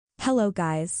Hello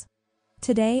guys.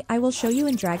 Today I will show you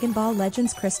in Dragon Ball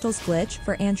Legends Crystals glitch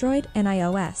for Android and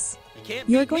iOS.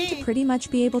 You're going to pretty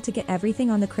much be able to get everything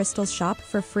on the Crystals shop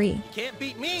for free.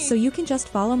 So you can just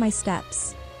follow my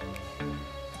steps.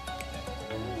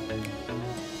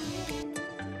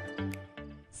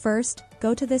 First,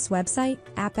 go to this website,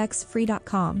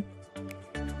 appxfree.com.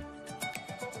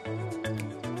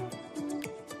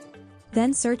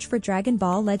 Then search for Dragon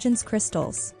Ball Legends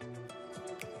Crystals.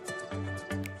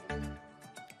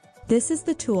 This is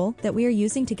the tool that we are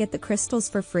using to get the crystals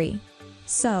for free.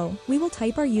 So, we will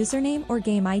type our username or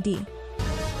game ID.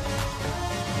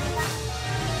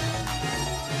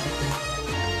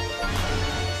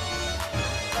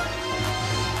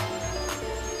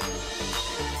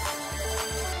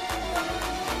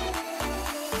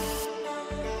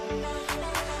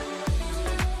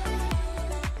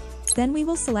 Then we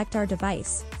will select our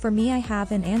device. For me, I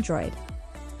have an Android.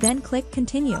 Then click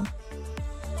Continue.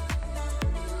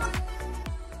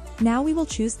 Now we will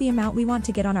choose the amount we want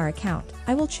to get on our account.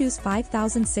 I will choose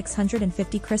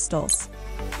 5,650 crystals.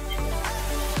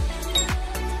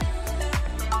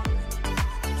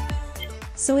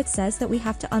 So it says that we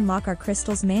have to unlock our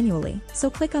crystals manually,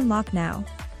 so click Unlock Now.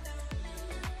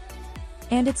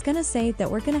 And it's gonna say that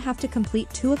we're gonna have to complete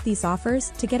 2 of these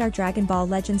offers to get our Dragon Ball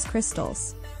Legends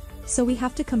crystals. So we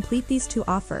have to complete these 2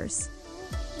 offers.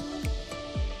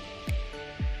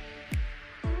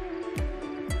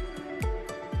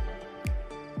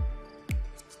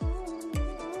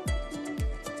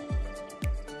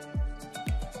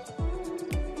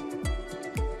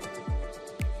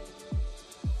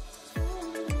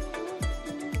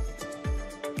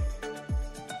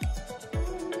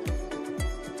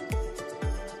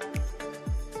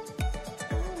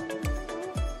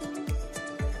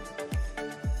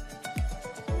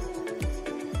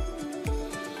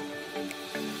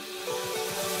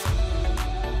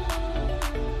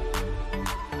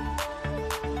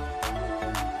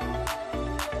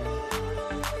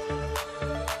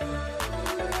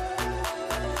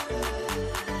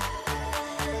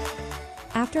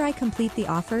 After I complete the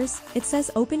offers, it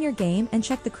says open your game and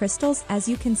check the crystals as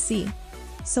you can see.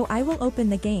 So I will open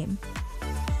the game.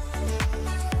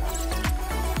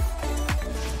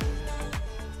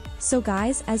 So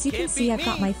guys, as you can see, I've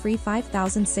got my free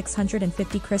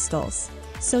 5,650 crystals.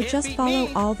 So just follow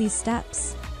all these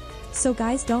steps. So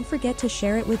guys, don't forget to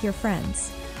share it with your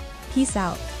friends. Peace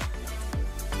out.